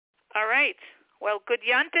All right. Well, good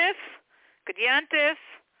Yantif. Good Yantif.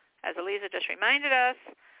 As Eliza just reminded us,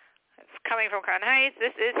 it's coming from Crown Heights.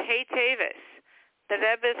 This is Hey Tevis, the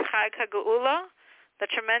Rebbe's Chag HaGeula, the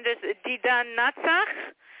tremendous Didan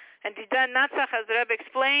Natzach. And Didan Natzach, as the Rebbe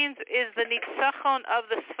explains, is the Nitzachon of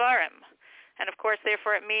the Sfarim. And of course,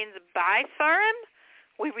 therefore, it means buy Sfarim.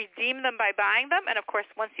 We redeem them by buying them. And of course,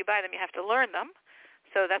 once you buy them, you have to learn them.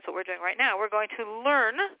 So that's what we're doing right now. We're going to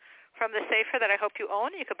learn from the Sefer that I hope you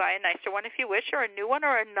own. You could buy a nicer one if you wish, or a new one,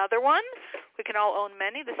 or another one. We can all own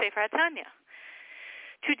many, the Sefer HaTanya.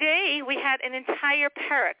 Today, we had an entire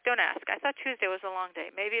parak. Don't ask. I thought Tuesday was a long day.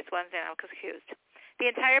 Maybe it's Wednesday now, because confused. The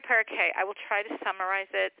entire parak Hey. I will try to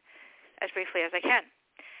summarize it as briefly as I can.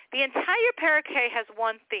 The entire parak Hey has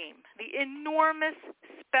one theme, the enormous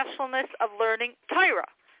specialness of learning Torah.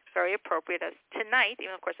 Very appropriate as tonight,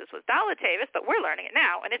 even of course this was Dalet Tevis, but we're learning it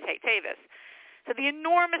now, and it's Hey Tevis. So the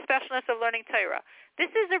enormous specialness of learning Torah. This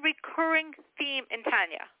is a recurring theme in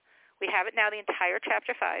Tanya. We have it now the entire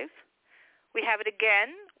chapter 5. We have it again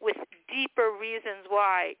with deeper reasons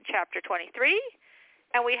why chapter 23.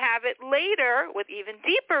 And we have it later with even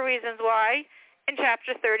deeper reasons why in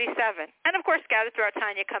chapter 37. And of course, scattered throughout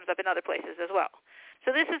Tanya comes up in other places as well.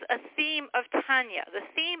 So this is a theme of Tanya. The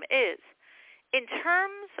theme is, in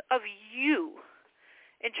terms of you,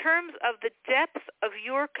 in terms of the depth of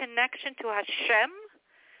your connection to Hashem,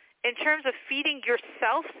 in terms of feeding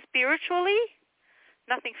yourself spiritually,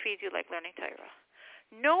 nothing feeds you like learning Torah.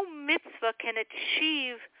 No mitzvah can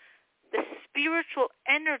achieve the spiritual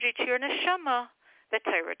energy to your neshama that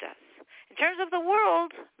Torah does. In terms of the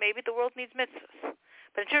world, maybe the world needs mitzvahs.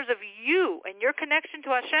 But in terms of you and your connection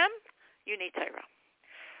to Hashem, you need Torah.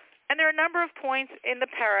 And there are a number of points in the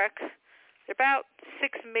parak. There are about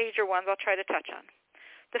 6 major ones I'll try to touch on.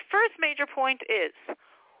 The first major point is,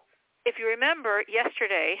 if you remember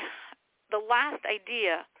yesterday, the last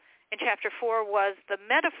idea in chapter 4 was the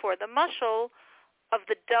metaphor, the mashal of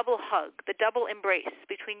the double hug, the double embrace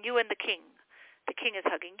between you and the king. The king is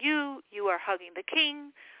hugging you, you are hugging the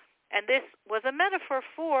king, and this was a metaphor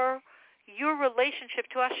for your relationship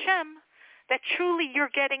to Hashem, that truly you're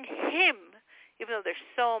getting him, even though there's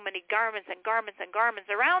so many garments and garments and garments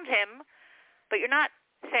around him, but you're not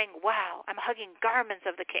saying, wow, I'm hugging garments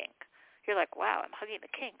of the king. You're like, wow, I'm hugging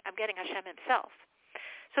the king. I'm getting Hashem himself.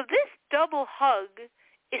 So this double hug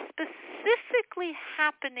is specifically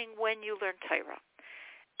happening when you learn Torah.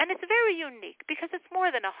 And it's very unique because it's more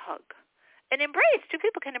than a hug. An embrace, 2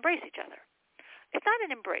 people can embrace each other. It's not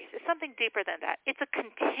an embrace. It's something deeper than that. It's a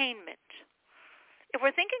containment. If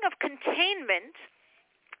we're thinking of containment,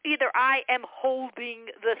 either I am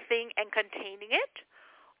holding the thing and containing it,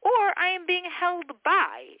 or I am being held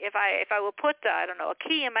by. If I will put, a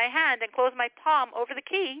key in my hand and close my palm over the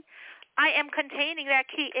key, I am containing that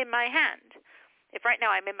key in my hand. If right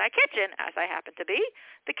now I'm in my kitchen, as I happen to be,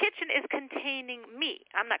 the kitchen is containing me.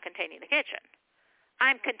 I'm not containing the kitchen.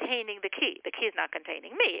 I'm containing the key. The key is not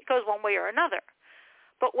containing me. It goes one way or another.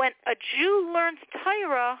 But when a Jew learns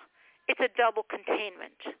Torah, it's a double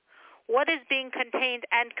containment. What is being contained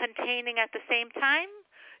and containing at the same time?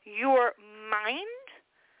 Your mind,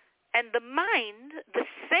 and the mind, the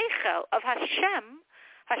seichel of Hashem,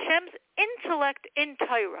 Hashem's intellect in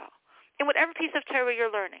Torah, in whatever piece of Torah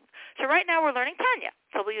you're learning. So right now we're learning Tanya,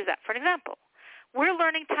 so we'll use that for an example. We're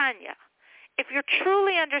learning Tanya. If you're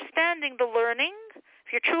truly understanding the learning,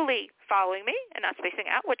 if you're truly following me and not spacing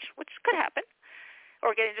out, which could happen,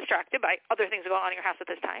 or getting distracted by other things going on in your house at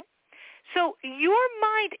this time, so your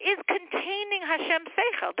mind is containing Hashem's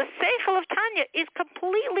seichel. The seichel of Tanya is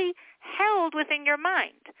completely held within your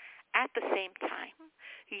mind. At the same time,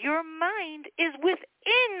 your mind is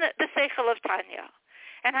within the seichel of Tanya.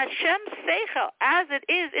 And Hashem's seichel, as it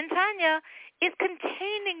is in Tanya, is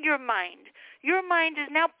containing your mind. Your mind is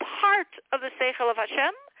now part of the seichel of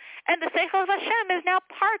Hashem, and the seichel of Hashem is now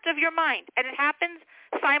part of your mind. And it happens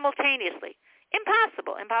simultaneously.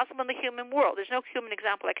 Impossible in the human world. There's no human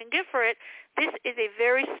example I can give for it. This is a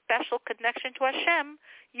very special connection to Hashem,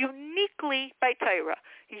 uniquely by Torah.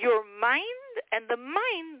 Your mind and the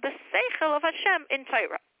mind, the seichel of Hashem in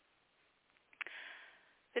Torah.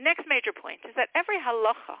 The next major point is that every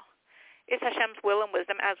halacha is Hashem's will and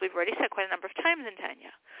wisdom, as we've already said quite a number of times in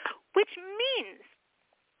Tanya, which means,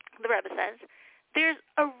 the Rebbe says, there's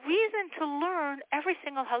a reason to learn every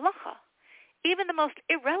single halacha, even the most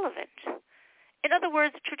irrelevant. In other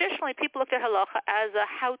words, traditionally people looked at halacha as a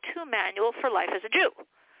how-to manual for life as a Jew.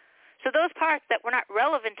 So those parts that were not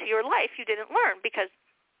relevant to your life, you didn't learn because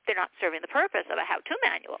they're not serving the purpose of a how-to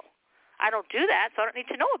manual. I don't do that, so I don't need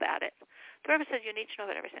to know about it. The Rebbe says you need to know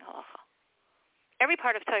about every single halacha. Every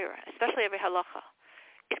part of Torah, especially every halacha,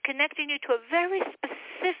 is connecting you to a very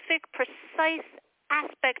specific precise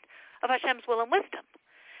aspect of Hashem's will and wisdom.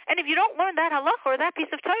 And if you don't learn that halacha or that piece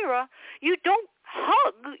of Torah, you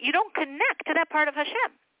don't connect to that part of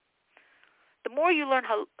Hashem. The more you learn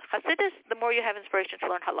Hasidus, the more you have inspiration to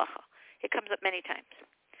learn halacha. It comes up many times.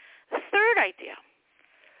 The third idea,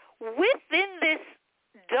 within this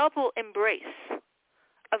double embrace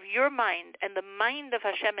of your mind and the mind of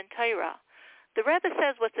Hashem and Torah, the Rebbe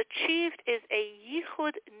says what's achieved is a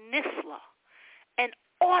yichud nifla, an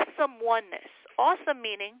awesome oneness. Awesome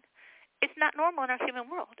meaning it's not normal in our human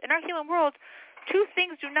world. In our human world, two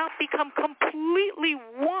things do not become completely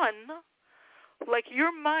one, like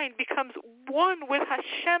your mind becomes one with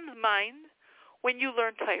Hashem's mind when you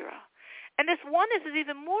learn Torah. And this oneness is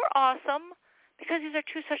even more awesome because these are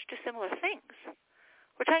two such dissimilar things.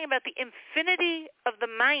 We're talking about the infinity of the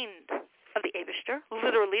mind of the Eibishter,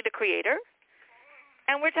 literally the Creator,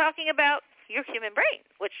 and we're talking about your human brain,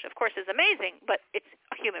 which of course is amazing, but it's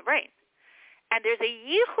a human brain. And there's a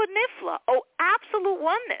yichud nifla, absolute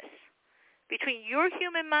oneness between your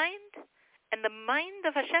human mind and the mind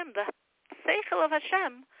of Hashem, the seichel of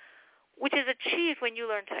Hashem, which is achieved when you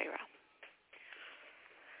learn Torah.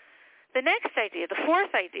 The next idea, the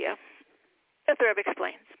fourth idea, that the Rebbe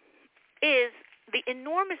explains, is the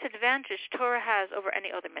enormous advantage Torah has over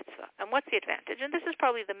any other mitzvah. And what's the advantage? And this is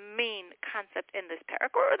probably the main concept in this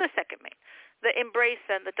parak, or the second main. The embrace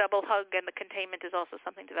and the double hug and the containment is also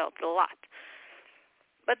something developed a lot.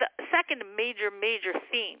 But the second major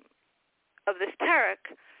theme of this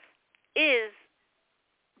parak is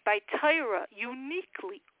by Torah,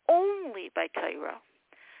 uniquely, only by Torah,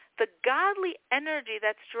 the godly energy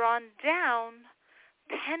that's drawn down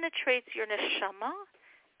penetrates your neshama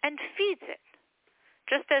and feeds it.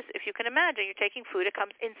 Just as, if you can imagine, you're taking food, it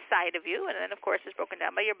comes inside of you, and then, of course, is broken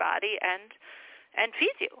down by your body and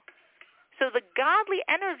feeds you. So the godly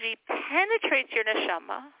energy penetrates your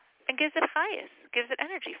neshama and gives it chayas, gives it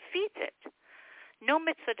energy, feeds it. No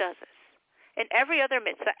mitzvah does this. In every other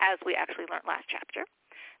mitzvah, as we actually learned last chapter,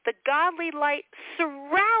 the godly light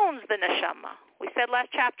surrounds the neshama. We said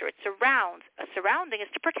last chapter, it surrounds. A surrounding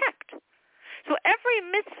is to protect. So every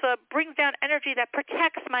mitzvah brings down energy that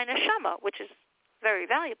protects my neshama, which is very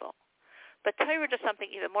valuable. But Torah does something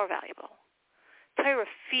even more valuable. Torah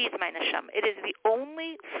feeds my neshama. It is the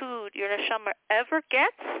only food your neshama ever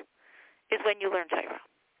gets is when you learn Torah.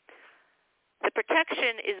 The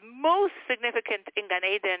protection is most significant in Gan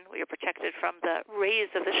Eden, where you're protected from the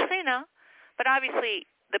rays of the Shekhinah, but obviously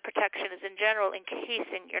the protection is in general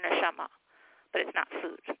encasing your neshama, but it's not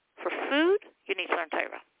food. For food, you need to learn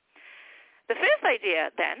Torah. The fifth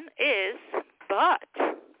idea, then, is, but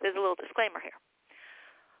there's a little disclaimer here.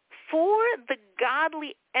 For the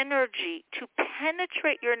godly energy to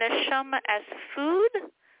penetrate your neshama as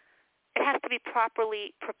food, it has to be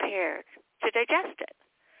properly prepared to digest it.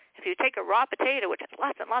 If you take a raw potato, which has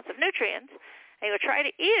lots and lots of nutrients, and you would try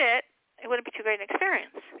to eat it, it wouldn't be too great an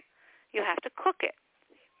experience. You have to cook it.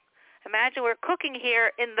 Imagine we're cooking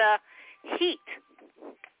here in the heat,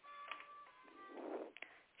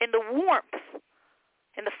 in the warmth,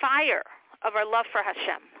 in the fire of our love for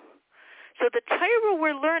Hashem. So the Torah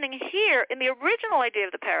we're learning here, in the original idea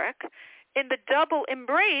of the parak, in the double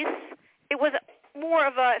embrace, it was more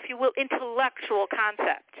of a, if you will, intellectual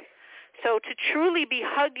concept. So to truly be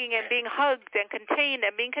hugging and being hugged and contained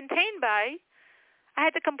and being contained by, I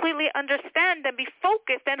had to completely understand and be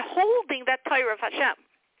focused and holding that Torah of Hashem.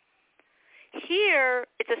 Here,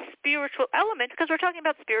 it's a spiritual element because we're talking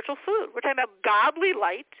about spiritual food. We're talking about godly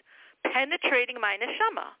light penetrating my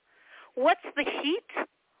neshama. What's the heat?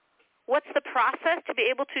 What's the process to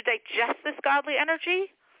be able to digest this godly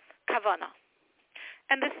energy? Kavanah.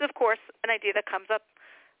 And this is, of course, an idea that comes up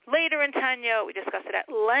later in Tanya. We discuss it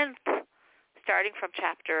at length, starting from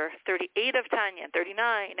chapter 38 of Tanya, and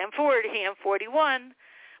 39, and 40, and 41.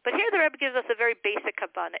 But here the Rebbe gives us a very basic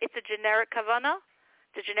kavanah. It's a generic kavanah.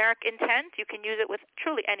 It's a generic intent. You can use it with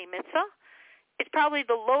truly any mitzvah. It's probably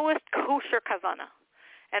the lowest kosher kavanah.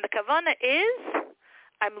 And the kavanah is,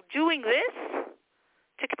 I'm doing this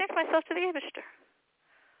to connect myself to the Eibishter.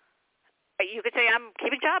 You could say, I'm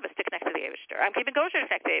keeping Shabbos to connect to the Eibishter. I'm keeping kosher to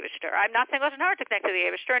connect to the Eibishter. I'm not saying Lashon Hara to connect to the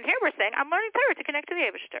Eibishter. And here we're saying, I'm learning Torah to connect to the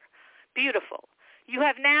Eibishter. Beautiful. You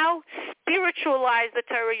have now spiritualized the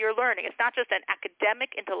Torah you're learning. It's not just an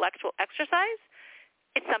academic, intellectual exercise.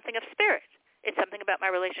 It's something of spirit. It's something about my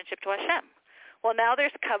relationship to Hashem. Well, now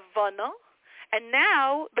there's kavanah, and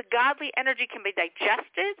now the godly energy can be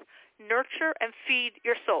digested, nurture, and feed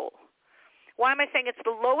your soul. Why am I saying it's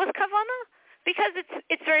the lowest kavanah? Because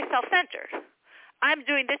it's very self-centered. I'm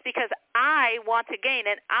doing this because I want to gain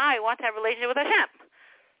and I want to have a relationship with Hashem.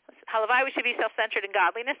 Halavai, we should be self-centered in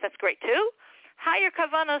godliness. That's great too. Higher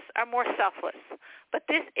kavanos are more selfless. But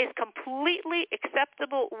this is completely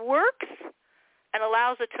acceptable, works, and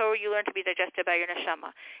allows the Torah you learn to be digested by your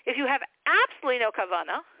neshama. If you have absolutely no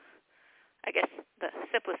kavana, I guess the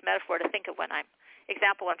simplest metaphor to think of when I'm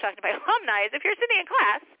talking to my alumni is if you're sitting in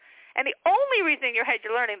class and the only reason in your head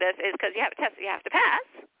you're learning this is because you have a test that you have to pass,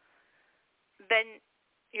 then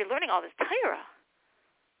you're learning all this Torah,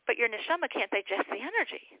 but your neshama can't digest the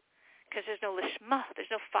energy because there's no lishma, there's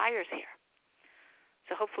no fires here.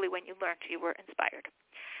 So hopefully when you learned, you were inspired.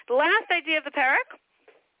 The last idea of the parak,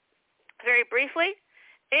 very briefly,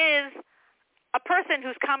 is a person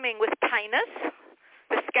who's coming with tainus,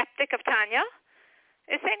 the skeptic of Tanya,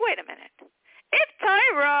 is saying, wait a minute. If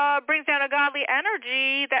Torah brings down a godly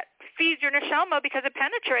energy that feeds your neshama because it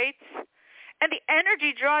penetrates, and the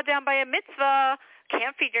energy drawn down by a mitzvah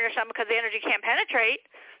can't feed your neshama because the energy can't penetrate,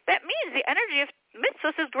 that means the energy of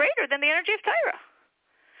mitzvahs is greater than the energy of Torah.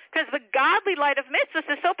 Because the godly light of mitzvahs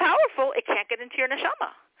is so powerful, it can't get into your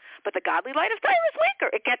neshama. But the godly light of Torah is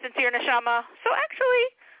weaker. It gets into your neshama. So actually,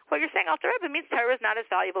 what you're saying, Alter Rebbe, means Torah is not as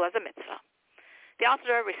valuable as a mitzvah. The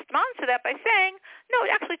Alter Rebbe responds to that by saying, no,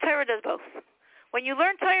 actually Torah does both. When you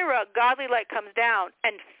learn Torah, godly light comes down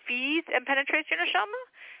and feeds and penetrates your neshama.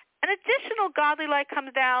 An additional godly light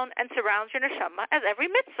comes down and surrounds your neshama as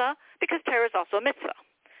every mitzvah, because Torah is also a mitzvah.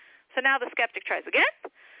 So now the skeptic tries again,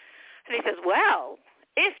 and he says, well,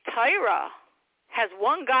 if Torah has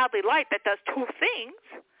one godly light that does two things,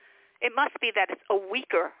 it must be that it's a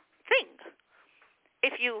weaker thing.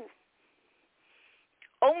 If you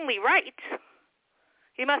only write,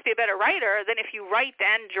 you must be a better writer than if you write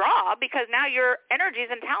and draw, because now your energies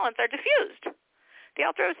and talents are diffused. The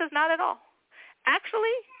Alter Rebbe says not at all.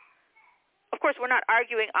 Actually, of course, we're not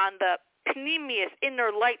arguing on the pneumius,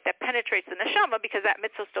 inner light that penetrates the neshama, because that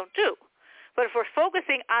mitzvahs don't do. But if we're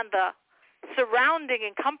focusing on the surrounding,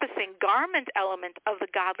 encompassing garment element of the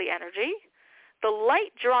godly energy, the light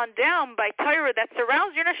drawn down by Torah that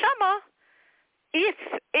surrounds your neshama, if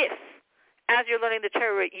as you're learning the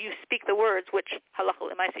Torah, you speak the words, which halachah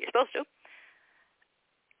l'maaseh you're supposed to,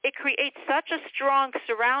 it creates such a strong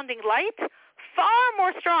surrounding light, far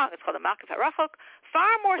more strong, it's called a makif harachok,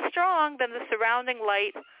 far more strong than the surrounding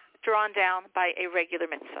light drawn down by a regular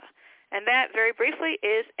mitzvah. And that, very briefly,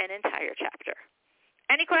 is an entire chapter.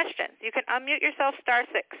 Any questions? You can unmute yourself, *6.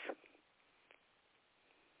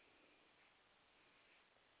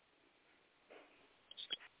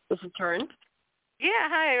 This is Turin. Yeah,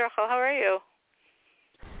 hi, Rachel. How are you?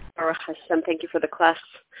 Baruch Hashem, thank you for the class.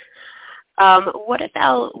 What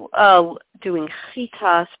about doing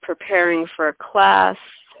chitas, preparing for a class?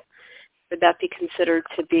 Would that be considered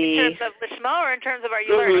to be... In terms of lishma or in terms of are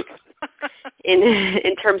you learning?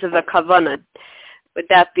 in terms of the kavanah, would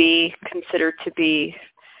that be considered to be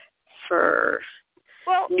for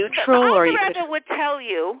neutral? Well, the Alter Rebbe would tell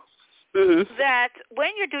you that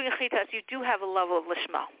when you're doing chitas, you do have a level of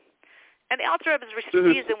lishma. And the Alter Rebbe's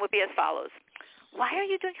reason would be as follows. Why are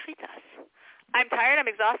you doing chitas? I'm tired, I'm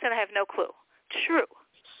exhausted, I have no clue. True.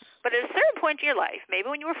 But at a certain point in your life, maybe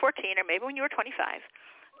when you were 14 or maybe when you were 25,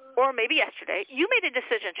 or maybe yesterday, you made a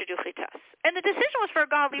decision to do chitas. And the decision was for a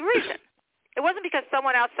godly reason. It wasn't because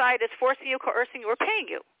someone outside is forcing you, coercing you, or paying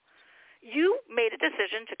you. You made a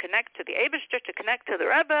decision to connect to the Eibishter, to connect to the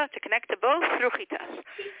Rebbe, to connect to both through chitas.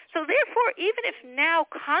 So therefore, even if now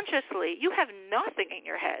consciously you have nothing in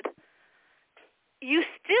your head, you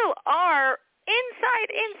still are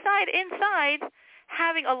inside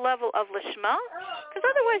having a level of lishma, because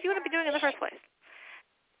otherwise you wouldn't be doing it in the first place.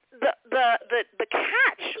 The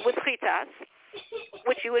catch with chitas,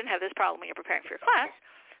 which you wouldn't have this problem when you're preparing for your class,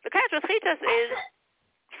 the catch with chitas is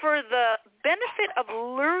for the benefit of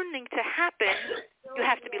learning to happen, you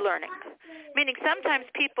have to be learning. Meaning sometimes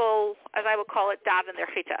people, as I would call it, daven their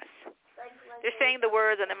chitas. They're saying the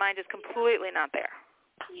words and their mind is completely not there.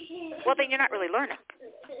 Well, then you're not really learning.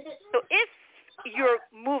 So if you're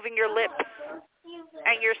moving your lips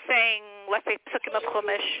and you're saying, let's say, psukim of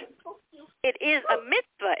chumash, it is a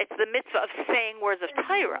mitzvah. It's the mitzvah of saying words of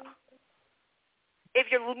Torah. If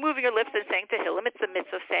you're moving your lips and saying Tehillim, it's the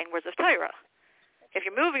mitzvah of saying words of Torah. If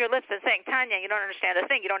you're moving your lips and saying Tanya, you don't understand a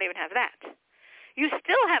thing, you don't even have that. You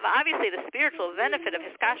still have, obviously, the spiritual benefit of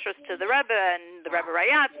hiskashrus to the Rebbe and the Rebbe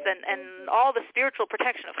Rayatz and all the spiritual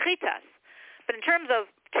protection of chitas. But in terms of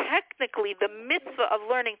technically the mitzvah of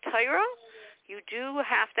learning Torah, you do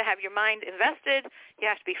have to have your mind invested. You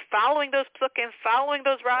have to be following those psukim, following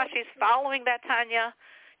those Rashis, following that Tanya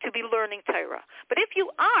to be learning Torah. But if you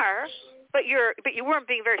are, but you weren't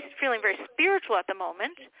feeling very spiritual at the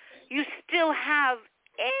moment, you still have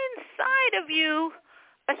inside of you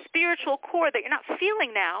a spiritual core that you're not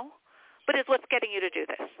feeling now, but is what's getting you to do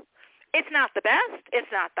this. It's not the best,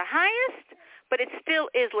 it's not the highest, but it still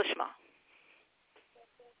is Lishma.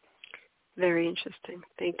 Very interesting.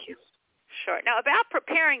 Thank you. Sure. Now, about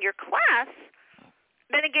preparing your class,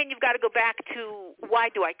 then again, you've got to go back to why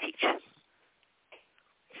do I teach?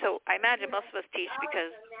 So I imagine most of us teach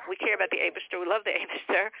because we care about the Eibishter, we love the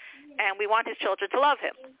Eibishter, and we want his children to love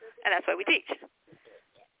him, and that's why we teach.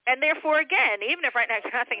 And therefore, again, even if right now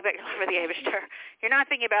you're not thinking about your love for the Eibishter, you're not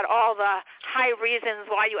thinking about all the high reasons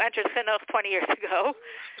why you entered Chinuch 20 years ago,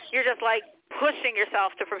 you're just like pushing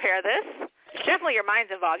yourself to prepare this. Definitely your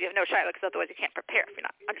mind's involved. You have no shaila because otherwise you can't prepare if you're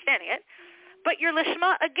not understanding it. But your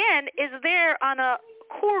lishma, again, is there on a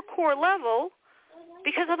core level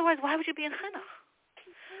because otherwise why would you be in chinuch?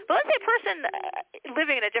 But let's say a person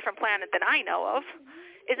living in a different planet than I know of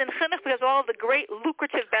is in chinuch because of all the great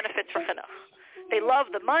lucrative benefits for chinuch. They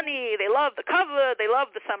love the money, they love the kavod, they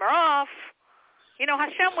love the summer off. You know,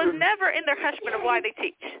 Hashem was never in their cheshbon of why they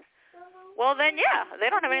teach. Well then, yeah,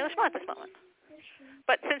 they don't have any lishma at this moment.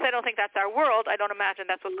 But since I don't think that's our world, I don't imagine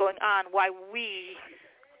that's what's going on, why we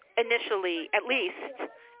initially, at least,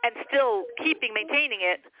 and still maintaining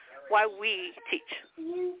it, why we teach.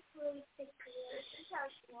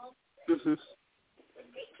 Mm-hmm.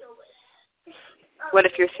 What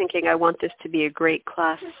if you're thinking, I want this to be a great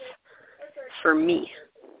class for me?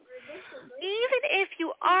 Even if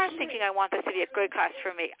you are thinking, I want this to be a great class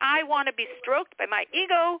for me, I want to be stroked by my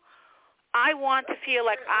ego, I want to feel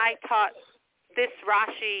like I taught this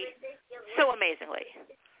Rashi so amazingly.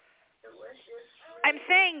 I'm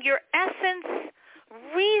saying your essence,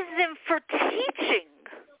 reason for teaching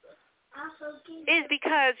is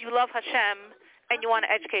because you love Hashem and you want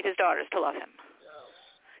to educate his daughters to love him.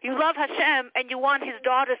 You love Hashem and you want his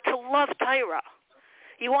daughters to love Torah.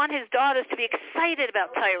 You want his daughters to be excited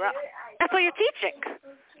about Torah. That's why you're teaching,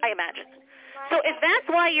 I imagine. So if that's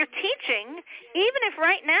why you're teaching, even if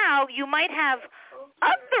right now you might have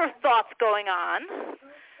other thoughts going on,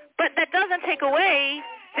 but that doesn't take away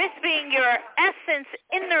this being your essence,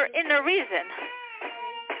 inner reason.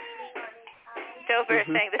 Dover is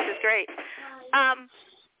saying this is great.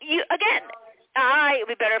 It would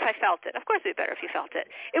be better if I felt it. Of course it would be better if you felt it.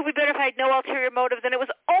 It would be better if I had no ulterior motives, and it was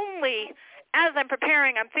only as I'm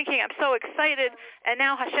preparing, I'm thinking I'm so excited, and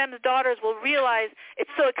now Hashem's daughters will realize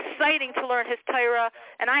it's so exciting to learn his Torah,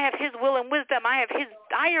 and I have his will and wisdom. I have his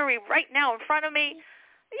diary right now in front of me.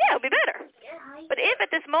 Yeah, it would be better. But if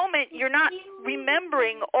at this moment you're not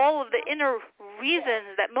remembering all of the inner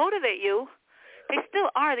reasons that motivate you, they still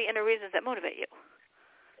are the inner reasons that motivate you.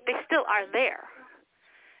 They still are there.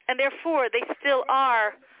 And therefore, they still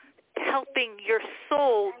are helping your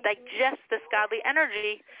soul digest this godly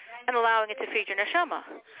energy and allowing it to feed your neshama.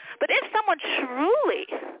 But if someone truly,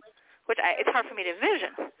 it's hard for me to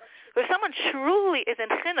envision, but if someone truly is in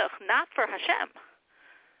chinuch, not for Hashem,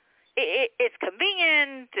 it's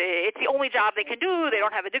convenient, it's the only job they can do, they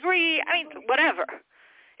don't have a degree, whatever.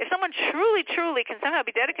 If someone truly can somehow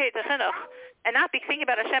be dedicated to chinuch and not be thinking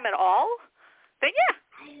about Hashem at all, then yeah.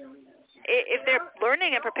 If they're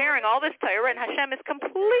learning and preparing all this Torah and Hashem is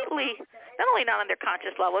completely, not only not on their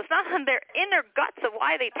conscious level, it's not on their inner guts of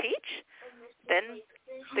why they teach, then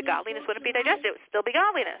the godliness wouldn't be digested. It would still be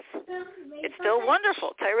godliness. It's still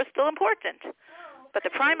wonderful. Torah is still important. But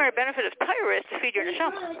the primary benefit of Torah is to feed your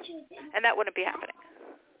neshama, and that wouldn't be happening.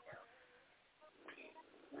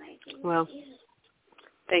 Well,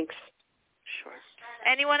 thanks. Sure.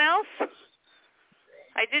 Anyone else?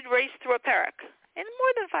 I did race through a parak in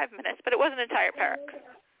more than 5 minutes, but it was an entire parak.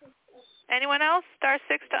 Anyone else? Star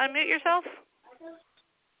 6 to unmute yourself.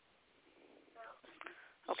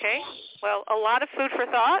 Okay. Well, a lot of food for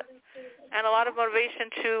thought and a lot of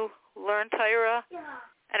motivation to learn Torah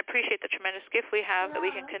and appreciate the tremendous gift we have that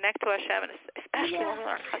we can connect to Hashem, and especially when we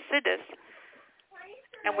learn Hasidus.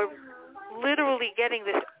 And we're literally getting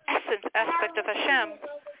this essence aspect of Hashem,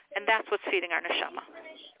 and that's what's feeding our neshama.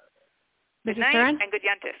 Good night and good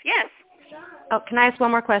yantif. Yes. Oh, can I ask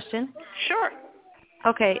one more question? Sure.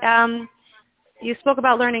 Okay. You spoke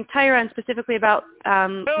about learning Torah and specifically about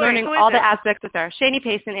learning all the aspects of Torah. Shani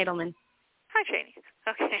Payson Edelman. Hi, Shani.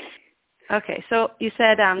 Okay. Okay. So you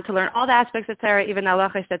said to learn all the aspects of Torah, even the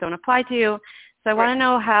halachos that don't apply to you. So I want to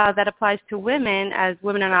know how that applies to women, as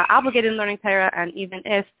women are not obligated in learning Torah, and even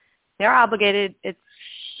if they are obligated, it's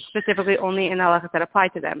specifically only in the halachos that apply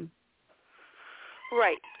to them.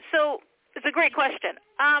 Right. So it's a great question.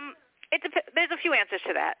 There's a few answers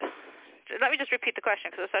to that. Let me just repeat the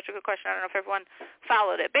question because it's such a good question. I don't know if everyone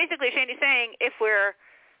followed it. Basically, Shani's saying if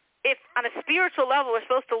on a spiritual level we're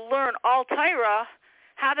supposed to learn all Torah,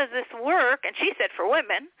 how does this work? And she said for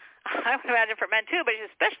women. I would imagine for men too, but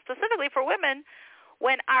specifically for women,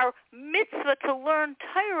 when our mitzvah to learn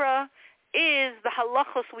Torah is the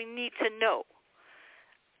halachos we need to know.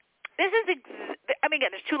 This is, again,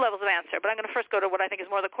 there's two levels of answer, but I'm going to first go to what I think is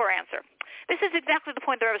more the core answer. This is exactly the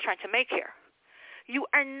point that I was trying to make here. You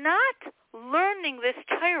are not learning this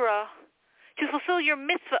Torah to fulfill your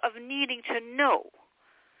mitzvah of needing to know.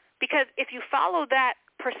 Because if you follow that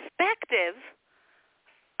perspective,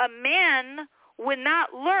 a man would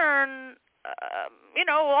not learn,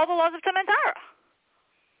 all the laws of Tam and Tara.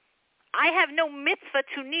 I have no mitzvah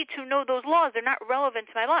to need to know those laws. They're not relevant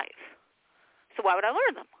to my life. So why would I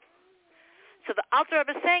learn them? So the Alter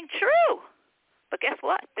Rebbe is saying, true. But guess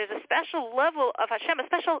what? There's a special level of Hashem, a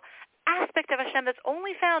special aspect of Hashem that's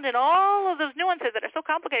only found in all of those nuances that are so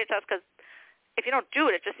complicated to us, because if you don't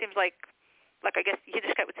do it, it just seems like I guess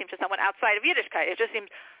Yiddishkeit would seem to someone outside of Yiddishkeit. It just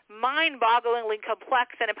seems mind-bogglingly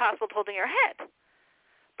complex and impossible to hold in your head.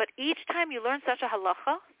 But each time you learn such a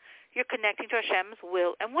halacha, you're connecting to Hashem's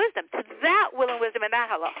will and wisdom, to that will and wisdom in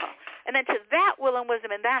that halacha, and then to that will and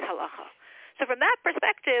wisdom in that halacha. So from that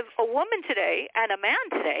perspective, a woman today and a man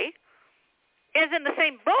today is in the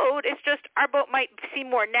same boat. It's just our boat might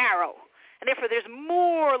seem more narrow, and therefore there's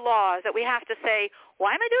more laws that we have to say,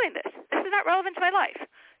 why am I doing this? This is not relevant to my life.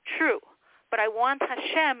 True. But I want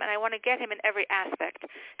Hashem, and I want to get him in every aspect.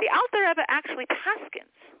 The Alter Rebbe actually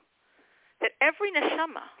paskins that every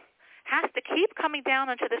neshama has to keep coming down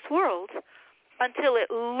into this world until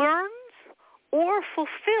it learns or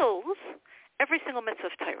fulfills every single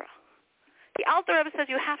mitzvah of Torah. The Alter Rebbe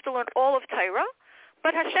says you have to learn all of Torah,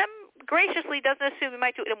 but Hashem graciously doesn't assume you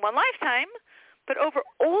might do it in one lifetime, but over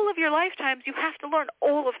all of your lifetimes, you have to learn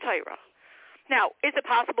all of Torah. Now, is it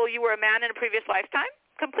possible you were a man in a previous lifetime?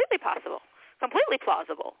 Completely possible. Completely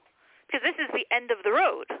plausible. Because this is the end of the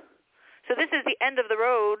road. So this is the end of the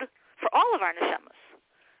road for all of our neshamas.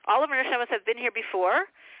 All of our neshamas have been here before,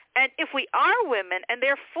 and if we are women, and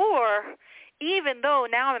therefore, even though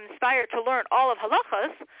now I'm inspired to learn all of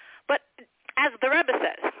halachas, but as the Rebbe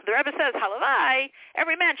says, halavai,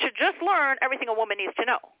 every man should just learn everything a woman needs to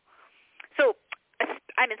know. So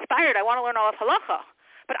I'm inspired, I want to learn all of halacha,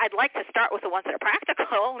 but I'd like to start with the ones that are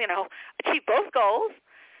practical, achieve both goals.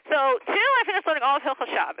 So till I finish learning all of Hilchos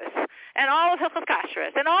Shabbos, and all of Hilchos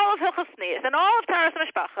Kashrus, and all of Hilchos Sneas, and all of Taras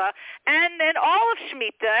Mishpacha, and then all of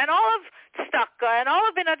Shemitah, and all of Tzedakah, and all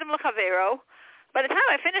of Ben Adam L'Chavero, by the time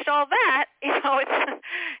I finish all that, it's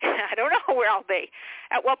I don't know where I'll be.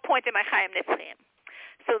 At what point am I Chaim Nitzchim?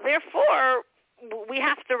 So therefore, we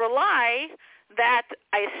have to rely that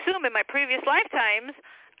I assume in my previous lifetimes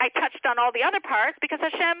I touched on all the other parts because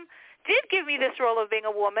Hashem did give me this role of being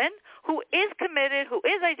a woman who is committed, who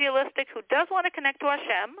is idealistic, who does want to connect to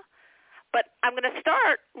Hashem. But I'm going to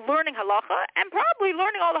start learning halacha and probably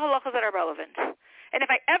learning all the halachas that are relevant. And if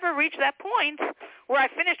I ever reach that point where I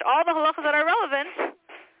finished all the halachas that are relevant,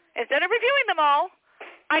 instead of reviewing them all,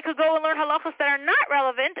 I could go and learn halachas that are not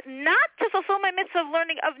relevant, not to fulfill my mitzvah of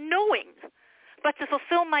learning, of knowing, but to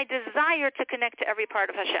fulfill my desire to connect to every part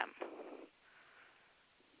of Hashem.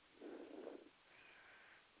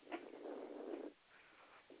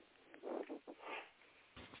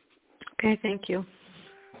 Okay, thank you.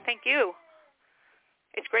 Thank you.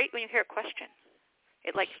 It's great when you hear a question.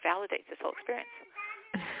 It validates this whole experience.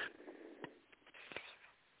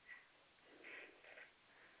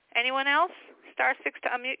 Anyone else? *6 to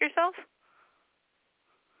unmute yourself.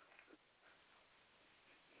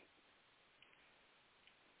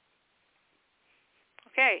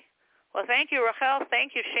 Okay. Well, thank you, Rachel.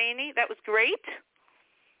 Thank you, Shani. That was great.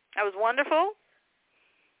 That was wonderful.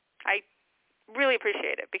 I really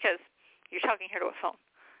appreciate it because you're talking here to a phone.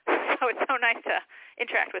 So it's so nice to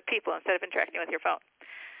interact with people instead of interacting with your phone.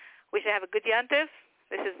 We should have a good Yantiv.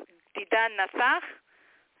 This is Didan Nasach.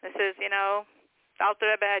 This is, the Alter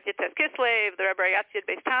Rebbe had Yitzhak Kislev, the Rebbe Yatzid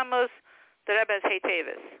Beis Tammuz, the Rebbe has Hey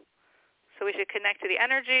Tevis. So we should connect to the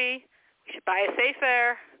energy. We should buy a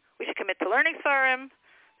sefer. We should commit to learning Sfarim.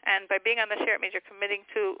 And by being on the share, it means you're committing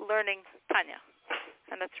to learning Tanya.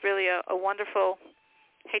 And that's really a wonderful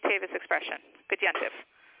Hey Tevis expression. Good Yantiv.